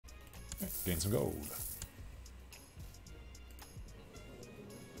Gain some gold.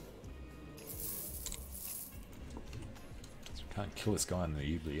 So we can't kill this guy in the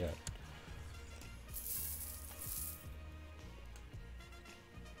EUIV yet.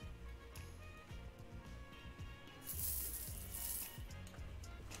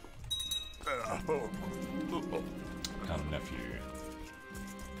 Come nephew.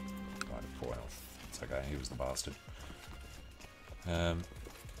 Died of 4 health. It's okay, he was the bastard.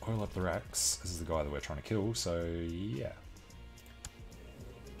 Oil up the racks. This is the guy that we're trying to kill, so yeah.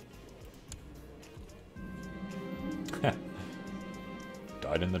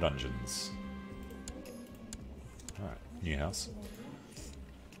 Died in the dungeons. Alright, new house.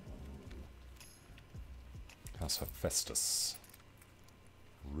 House of Festus.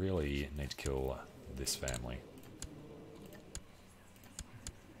 Really need to kill this family.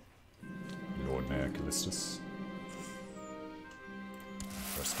 Lord Mayor Callistus.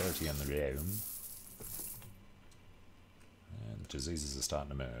 Prosperity in the realm. And diseases are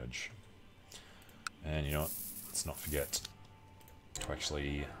starting to emerge. And you know what? Let's not forget to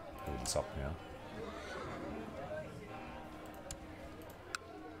actually build this up now.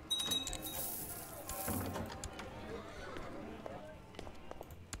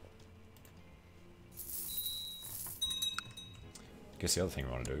 Guess the other thing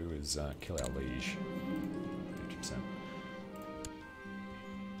we want to do is kill our liege. 50%.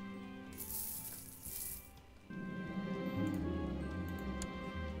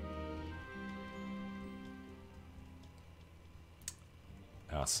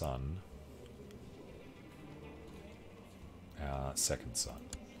 Our son. Our second son.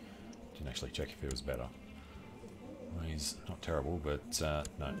 Didn't actually check if he was better. Well, he's not terrible, but no,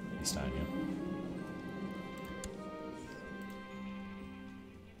 he's staying here.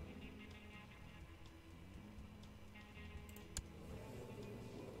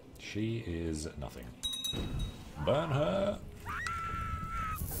 She is nothing. Burn her!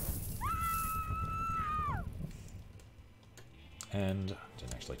 And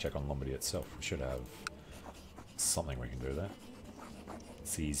didn't actually check on Lombardy itself. We should have something we can do there.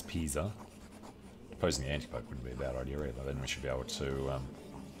 Seize Pisa. Deposing the anti-pope wouldn't be a bad idea either. Then we should be able to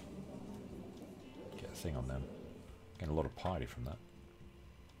get a thing on them. Get a lot of piety from that.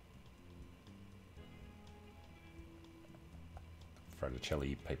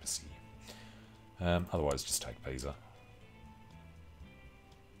 Fraticelli papacy. Otherwise, just take Pisa.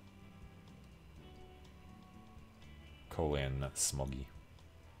 Call in Smoggy.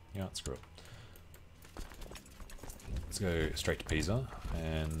 Yeah, screw it. Let's go straight to Pisa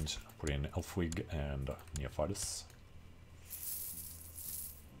and put in Elfwig and Neophytus.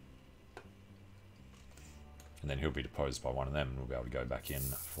 And then he'll be deposed by one of them and we'll be able to go back in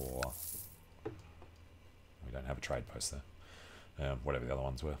for... We don't have a trade post there. Whatever the other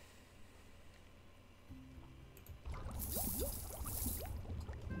ones were.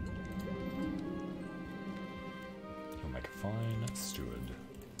 He'll make a fine steward.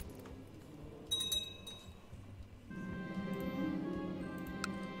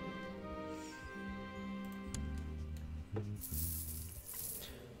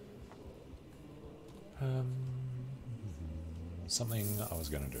 Something I was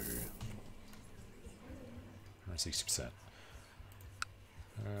going to do. 60%.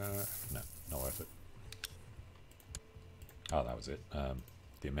 No, not worth it. Oh, that was it.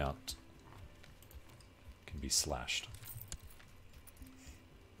 The amount can be slashed.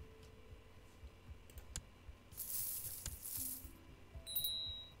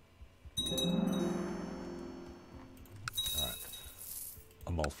 Alright.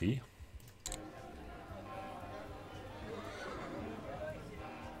 Amalfi.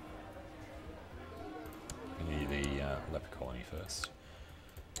 We need the leper colony first.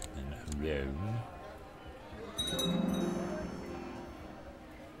 And Rome.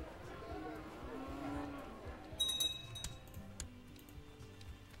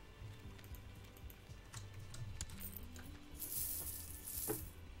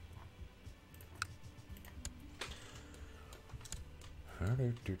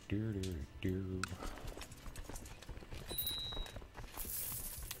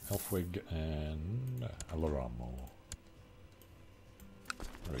 Elfwig and Aloramo.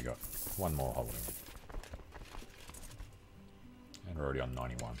 What do we got? One more holding. And we're already on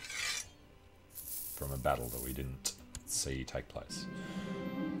 91. From a battle that we didn't see take place.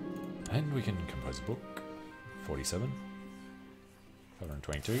 And we can compose a book. 47.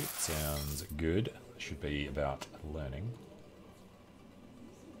 522. Sounds good. Should be about learning.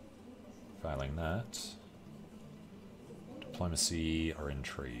 Failing that. Diplomacy or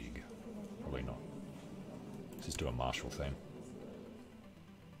intrigue? Probably not. Let's just do a martial theme.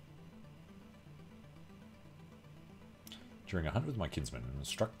 during a hunt with my kinsman and was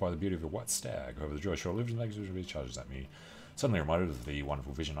struck by the beauty of a white stag. However, the joy short-lived and negativity charges at me. Suddenly reminded of the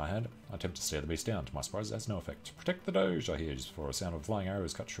wonderful vision I had, I attempt to stare the beast down. To my surprise, it has no effect. Protect the doge, I hear, just before a sound of a flying arrow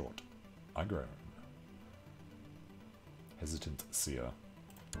is cut short. I groan. Hesitant seer.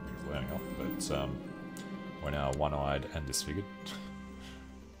 He's learning up, but we're now one-eyed and disfigured.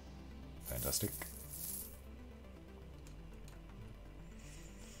 Fantastic.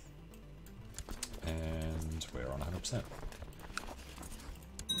 And we're on 100%.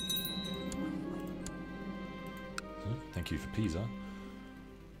 Thank you for Pisa.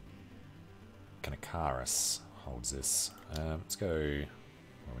 Kanakaris holds this. Let's go.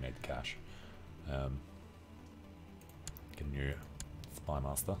 Well, we need the cash. Get a new spy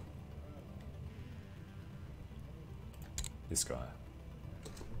master. This guy.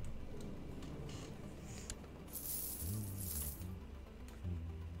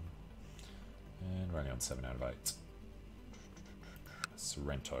 And we're only on 7 out of 8.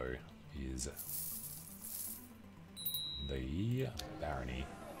 Sorrento is the barony.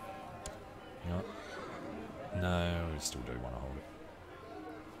 You know what? No, we still do want to hold it.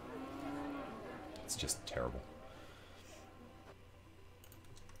 It's just terrible.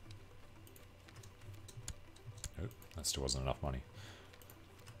 Oh, that still wasn't enough money.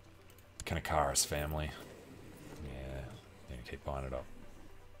 Kanakaris family. Yeah, need to keep buying it up.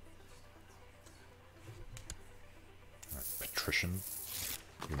 Right, patrician.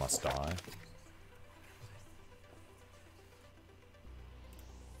 You must die.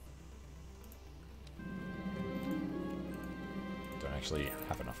 Don't actually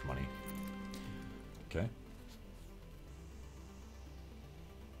have enough money. Okay.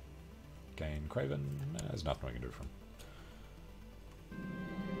 Gain Craven. There's nothing we can do from.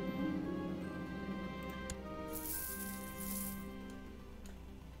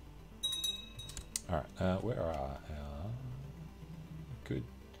 Alright, where are our... Could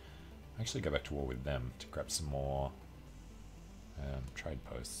actually go back to war with them to grab some more trade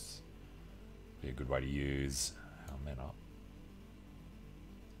posts. Be a good way to use our men up.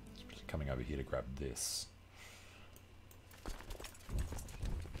 Especially coming over here to grab this.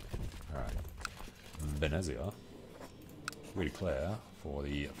 Alright. Venezia. We declare for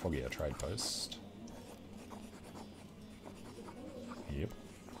the Foggier trade post. Yep.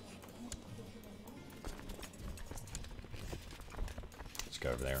 Let's go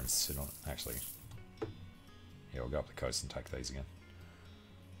over there and sit on it. Actually, yeah, we'll go up the coast and take these again.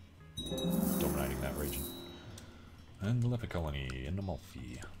 Dominating that region. And the leper colony in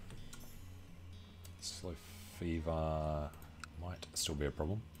Amalfi. Slow fever might still be a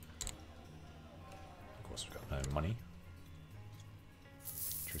problem. Of course, we've got no money.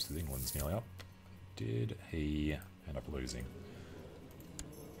 Truce with England's nearly up. Did he end up losing?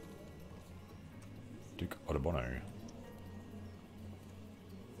 Duke Ottobonno.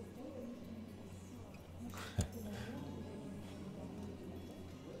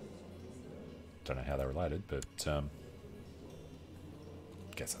 Don't know how they're related, but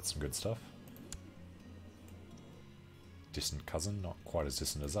guess that's some good stuff. Distant cousin, not quite as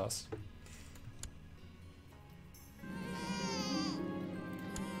distant as us.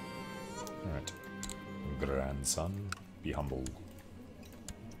 Alright. Grandson, be humble.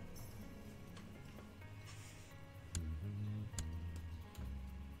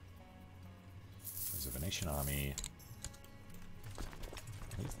 There's a Venetian army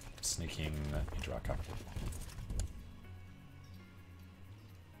sneaking into our capital.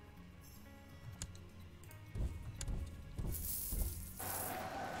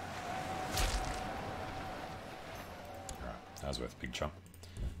 Alright, that was worth a big chunk.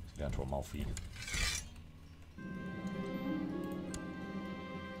 So down to Amalfi.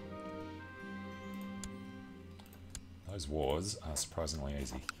 Those wars are surprisingly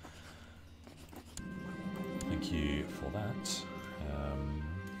easy. Thank you for that.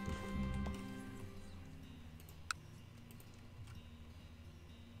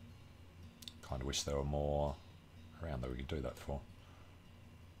 Kind of wish there were more around that we could do that for.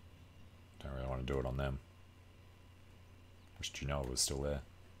 Don't really want to do it on them. Wish Genoa was still there,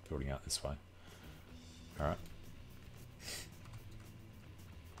 building out this way. Alright.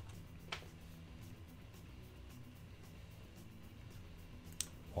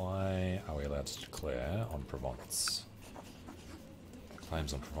 Why are we allowed to declare on Provence?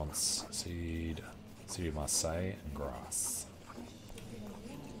 Claims on Provence, City of Marseille, and Grasse.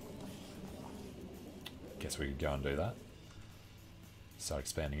 Guess we could go and do that. Start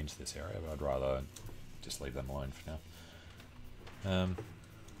expanding into this area, but I'd rather just leave them alone for now.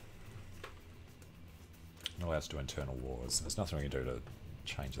 Not allowed to do internal wars. There's nothing we can do to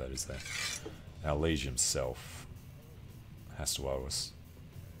change that, is there? Our liege himself has to owe us.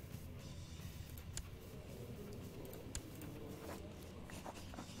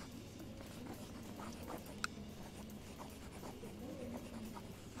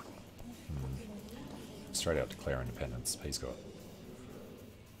 Straight out declare independence. He's got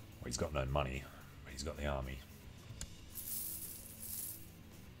no money, but he's got the army.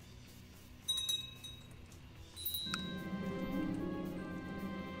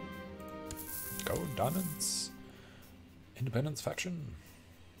 Gold, diamonds, independence faction.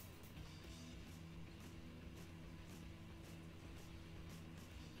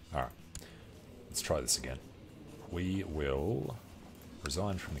 All right, let's try this again. We will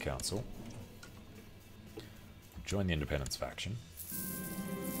resign from the council. Join the independence faction.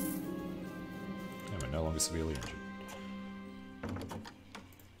 And we're no longer severely injured.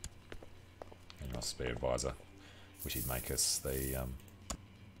 And he must be advisor. Wish he'd make us the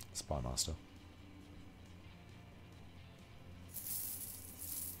spy master.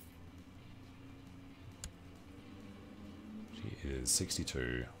 She is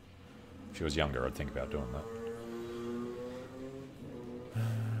 62. If she was younger, I'd think about doing that.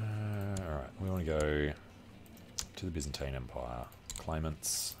 Alright, we want to go to the Byzantine Empire.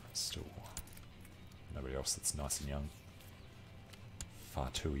 Claimants, still nobody else that's nice and young.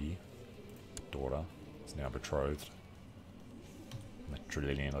 Fatui, daughter, is now betrothed.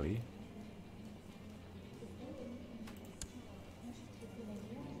 Matrilineally.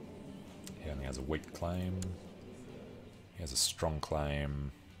 He only has a weak claim. He has a strong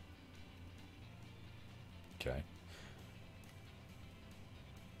claim. Okay.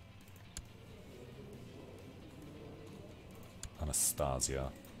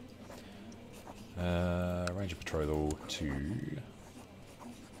 Anastasia. Range of betrothal to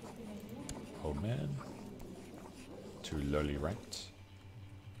old man. To lowly ranked.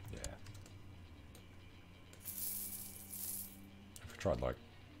 Yeah. If we tried like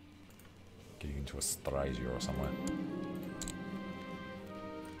getting into Australia or somewhere.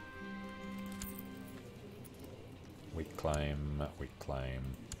 Weak claim,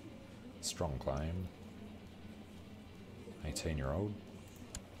 strong claim. 18-year-old,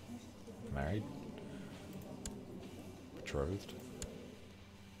 married, betrothed,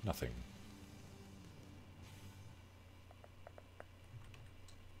 nothing.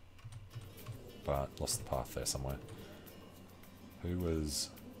 But lost the path there somewhere. Who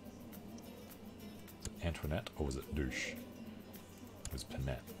was it Antoinette or was it Douche? It was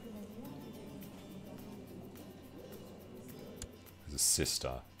Panette. His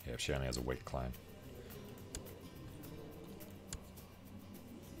sister. Yeah, she only has a weak claim.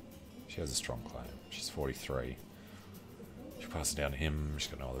 She has a strong claim. She's 43. She'll pass it down to him. She's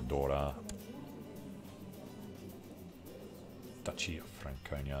got no other daughter. Duchy of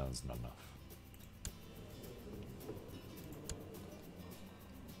Franconia is not enough.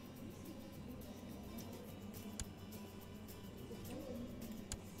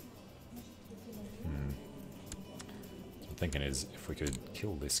 So I'm thinking is if we could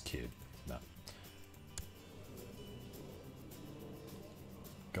kill this kid. No.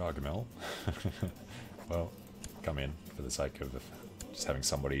 Gargamel. Well, come in for the sake of just having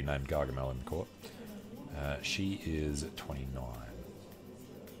somebody named Gargamel in court. She is 29.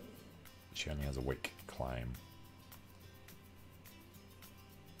 She only has a weak claim.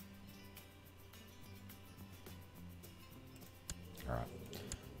 Alright.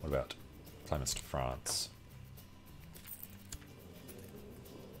 What about claimants to France?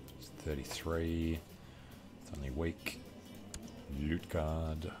 She's 33. It's only weak.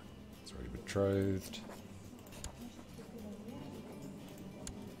 Lutgard is already betrothed.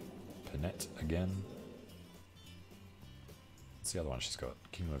 Panette again. What's the other one she's got?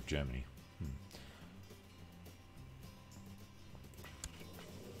 Kingdom of Germany.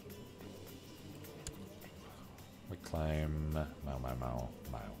 We claim male.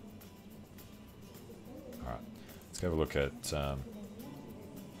 Alright, let's go have a look at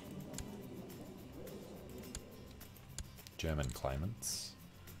German claimants.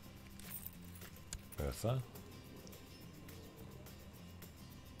 Bertha.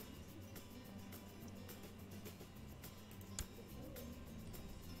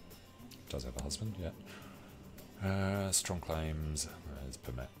 Does have a husband, yeah. Strong claims. There's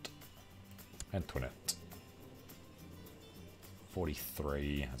Permet. Antoinette.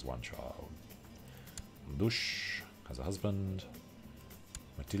 43, has one child. Dush has a husband.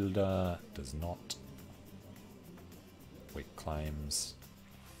 Matilda does not. Weak claims.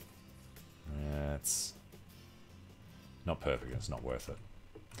 It's not perfect, it's not worth it.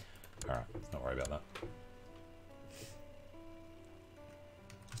 Alright, not worry about that.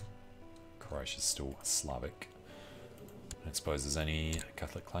 Croatia's still Slavic. I suppose there's any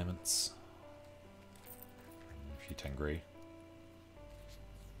Catholic claimants. A few Tengri.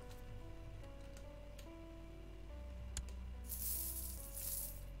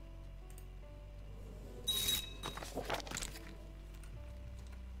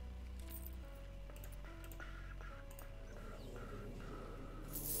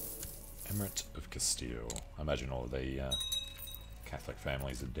 Emirate of Castile. I imagine all of the Catholic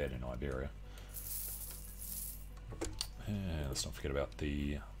families are dead in Iberia. And let's not forget about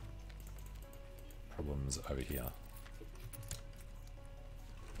the problems over here.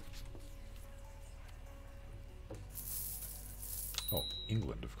 Oh,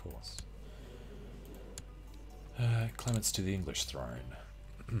 England, of course. Claimants to the English throne.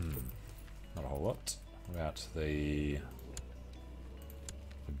 Not a whole lot. About the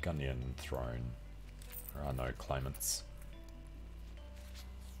Burgundian throne. There are no claimants.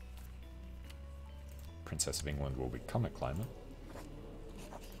 Princess of England will become a claimant.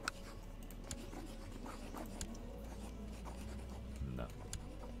 No.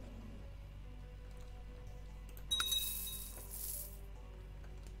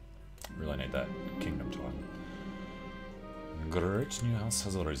 Really need that kingdom title. Great new house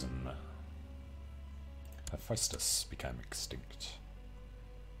has arisen. Hephaestus became extinct.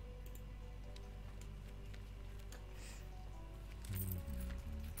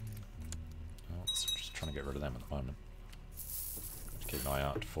 Trying to get rid of them at the moment. Keep an eye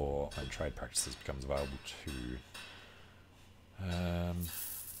out for when trade practices becomes available to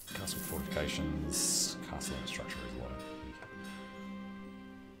castle fortifications. Castle infrastructure is low.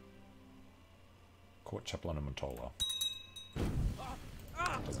 Court chaplain in Montola.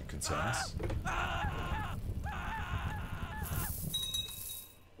 Doesn't concern us.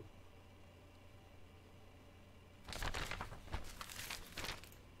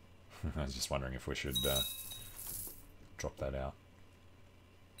 I was just wondering if we should drop that out.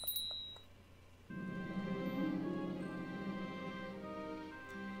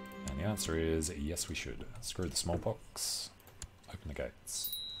 And the answer is yes, we should. Screw the smallpox. Open the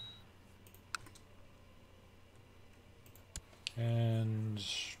gates. And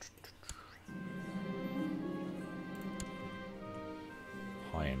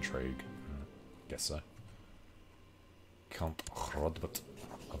high intrigue. Guess so. Count Hrodbert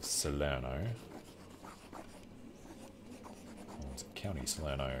of Salerno. Oh, it's County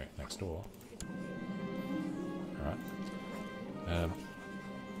Salerno next door. Alright.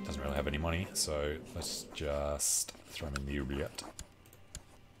 Doesn't really have any money, so let's just throw him in the oubliette.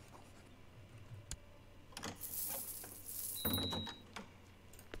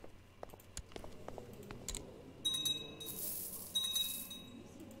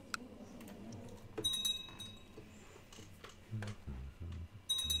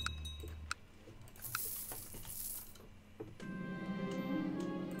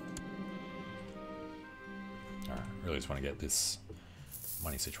 Really just want to get this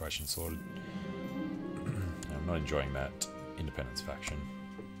money situation sorted. I'm not enjoying that independence faction.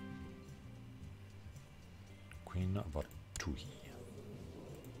 Queen Vartuhi.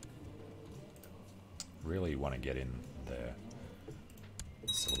 Really want to get in there.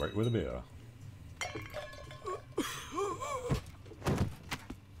 Celebrate with a beer.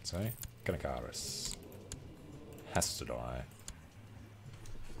 So, Kanakaris has to die.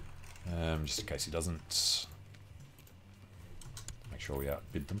 Just in case he doesn't. Make sure we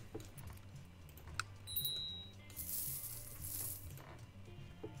outbid them.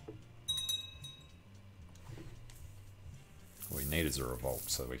 What we need is a revolt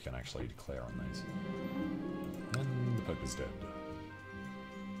so we can actually declare on these. And the Pope is dead.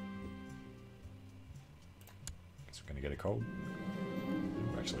 Guess we're going to get a cold.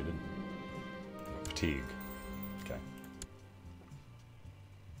 We actually did. Fatigue. Okay.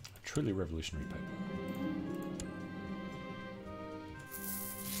 A truly revolutionary paper.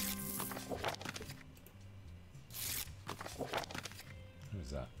 Who is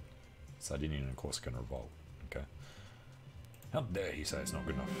that? Sardinian and Corsican revolt. Okay. How dare you say it's not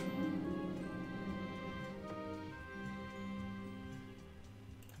good enough?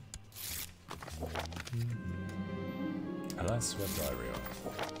 Alas, we have diarrhea.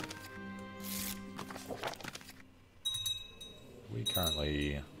 We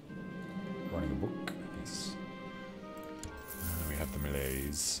currently running a book. Yes. We have the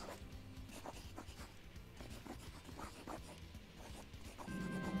malaise.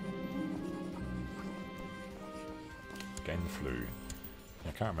 Gain the flu.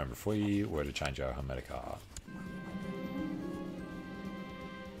 I can't remember if we were to change our hermetic art.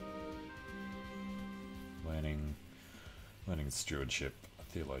 Learning stewardship,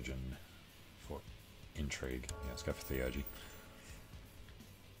 theologian, for intrigue. Yeah, let's go for theurgy.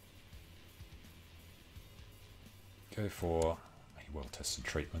 Go for a well-tested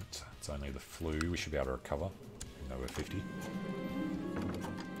treatment. It's only the flu. We should be able to recover, even though we're 50.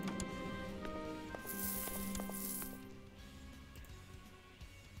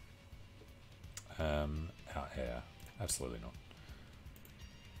 Our air. Absolutely not.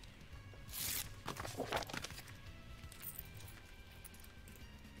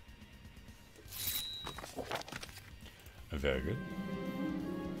 Very good.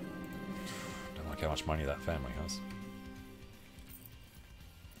 Don't like how much money that family has.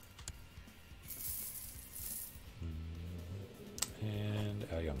 And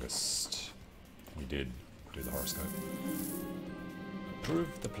our youngest. We did do the horoscope.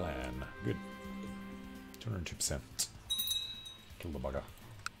 Approve the plan. Good. 202%. Kill the bugger.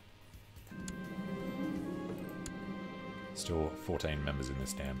 Still 14 members in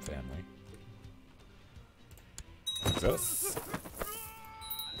this damn family. Jesus.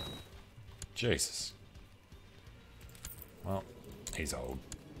 Jesus. Well, he's old.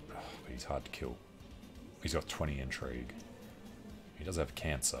 But he's hard to kill. He's got 20 intrigue. He does have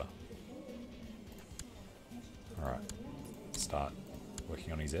cancer. Alright. Start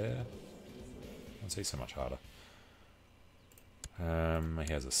working on his heir. What's he so much harder?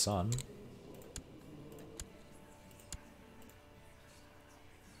 He has a son.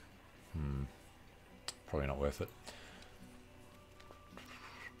 Probably not worth it.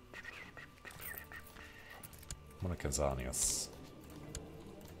 Monokazanius.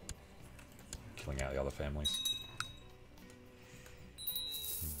 Killing out the other families.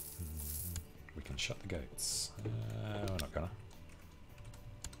 We can shut the gates. We're not gonna.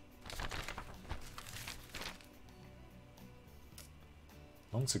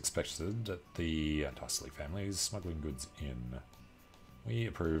 Long suspected that the Dastardly family is smuggling goods in. We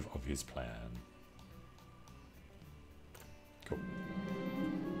approve of his plan. Cool.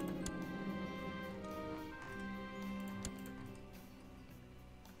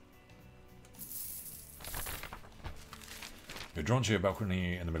 You're drawn to your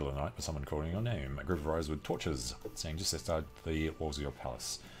balcony in the middle of the night by someone calling your name. A group of riders with torches standing just outside the walls of your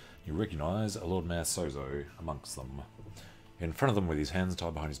palace. You recognise Lord Mayor Sozo amongst them. In front of them, with his hands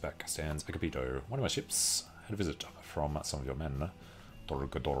tied behind his back, stands Agapito. One of my ships had a visit from some of your men,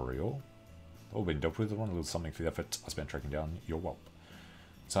 Dorgadorio. All been dealt with. I want a little something for the effort I spent tracking down your whelp.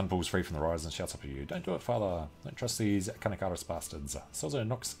 Son pulls free from the riders and shouts up at you. Don't do it, father. Don't trust these Kanakaris bastards. Sozo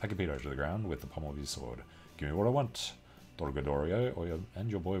knocks Agapito to the ground with the pommel of his sword. Give me what I want, Dorgadorio,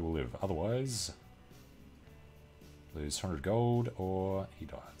 and your boy will live. Otherwise, lose 100 gold or he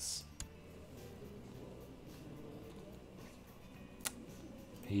dies.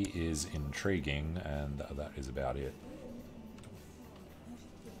 He is intriguing, and that is about it.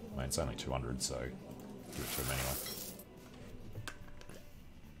 I mean, it's only 200, so give it to him anyway.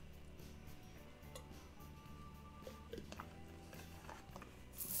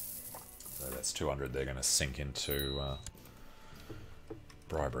 So that's 200. They're going to sink into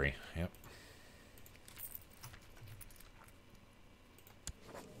bribery. Yep.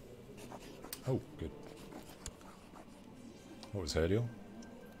 Oh, good. What was her deal?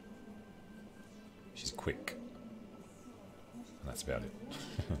 She's quick. And that's about it.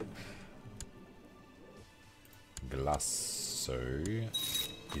 Glasso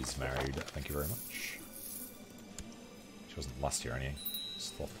is married, thank you very much. She wasn't lusty or anything.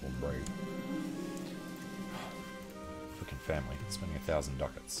 Slothful and brave. Freaking family, spending 1,000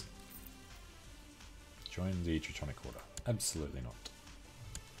 ducats. Join the Teutonic Order. Absolutely not.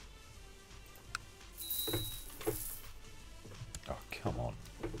 Oh, come on.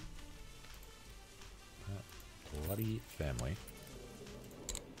 That bloody family.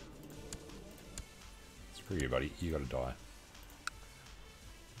 Screw you, buddy. You gotta die.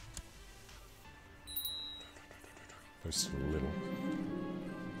 Goes so little.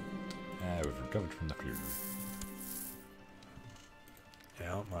 Ah, we've recovered from the flu.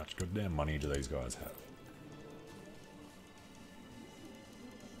 How much goddamn money do these guys have?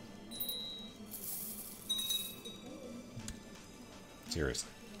 Seriously.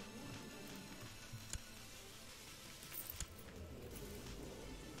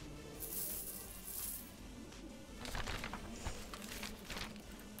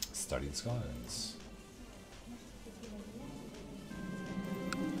 Study the skies.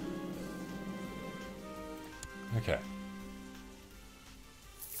 Okay.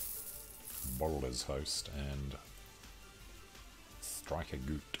 Borrel's host and strike a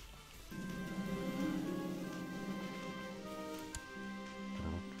goot.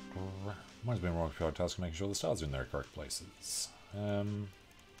 Might have been wrong for our task of making sure the stars are in their correct places.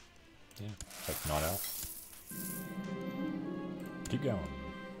 Yeah, take Night Owl. Keep going.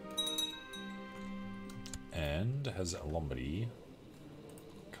 And has Lombardy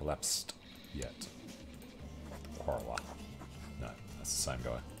collapsed yet? Quarrela. No, that's the same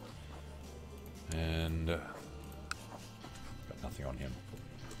guy. And got nothing on him.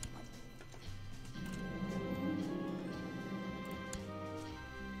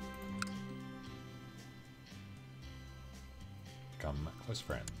 Become close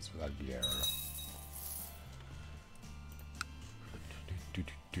friends with Aguilera.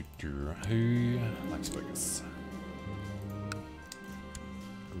 Who likes burgers?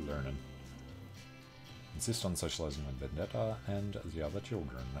 Learning. Insist on socializing with Vendetta and the other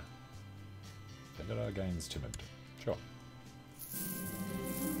children. Vendetta gains timid. Sure.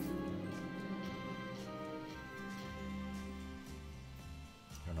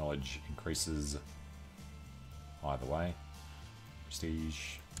 Your knowledge increases either way.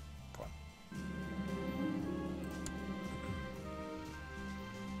 Prestige. Fine.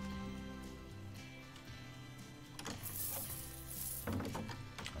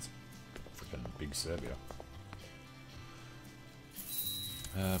 That's freaking big Serbia.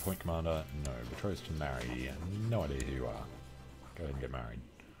 Point commander, no. Betrothed to marry, no idea who you are. Go ahead and get married.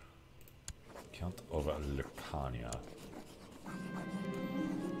 Count of Lucania.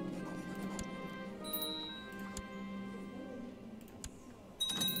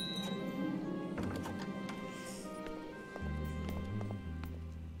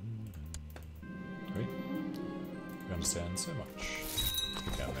 Wait. You understand so much.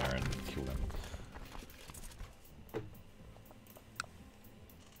 Get down there and kill them.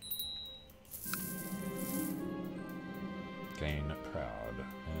 Gain proud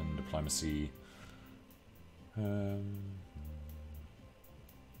and diplomacy. Our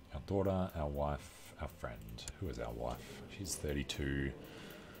daughter, our wife, our friend. Who is our wife? She's 32.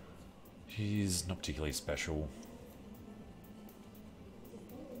 She's not particularly special.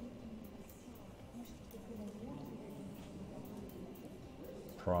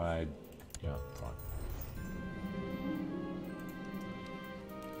 Pride. Yeah, pride.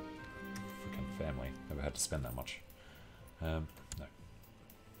 Freaking family. Never had to spend that much. No.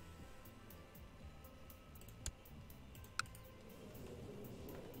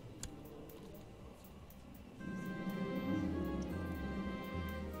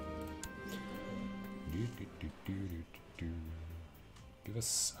 Give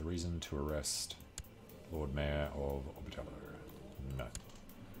us a reason to arrest Lord Mayor of Orbitello. No.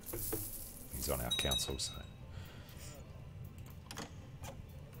 He's on our council, so...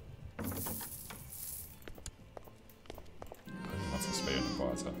 Wants to be an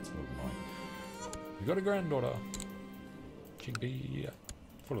advisor. It's a little annoying. We got a granddaughter. She'd be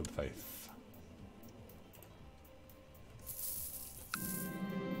full of faith.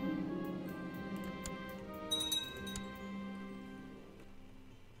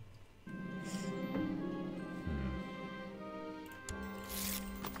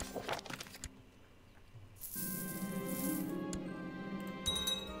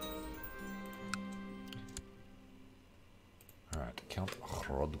 Count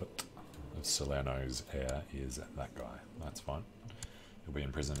Hrodbert of Salerno's heir is that guy. That's fine. He'll be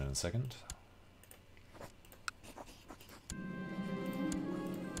in prison in a second.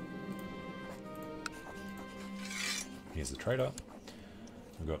 Here's the trader.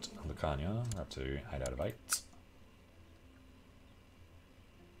 We've got Lucania. We're up to 8 out of 8.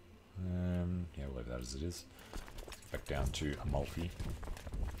 Yeah, we'll leave that as it is. Back down to Amalfi.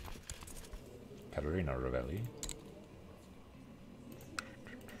 Caterina Ravelli.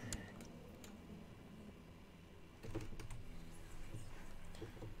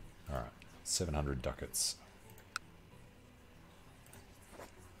 Alright, 700 ducats.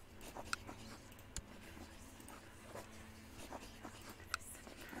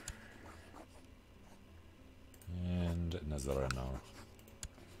 And Nazareno.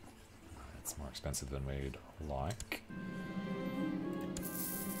 It's more expensive than we'd like.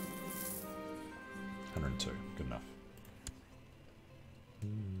 102, good enough.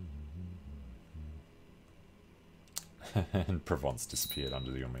 And Provence disappeared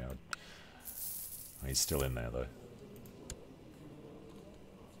under the Umayyad. He's still in there though.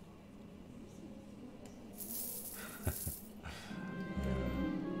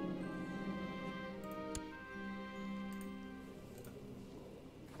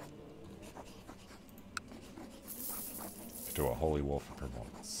 Do a holy war for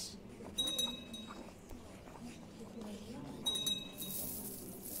Provence.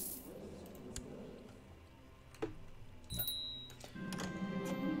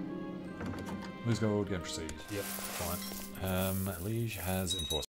 Lose gold, get proceed. Yep, fine. Liege has enforced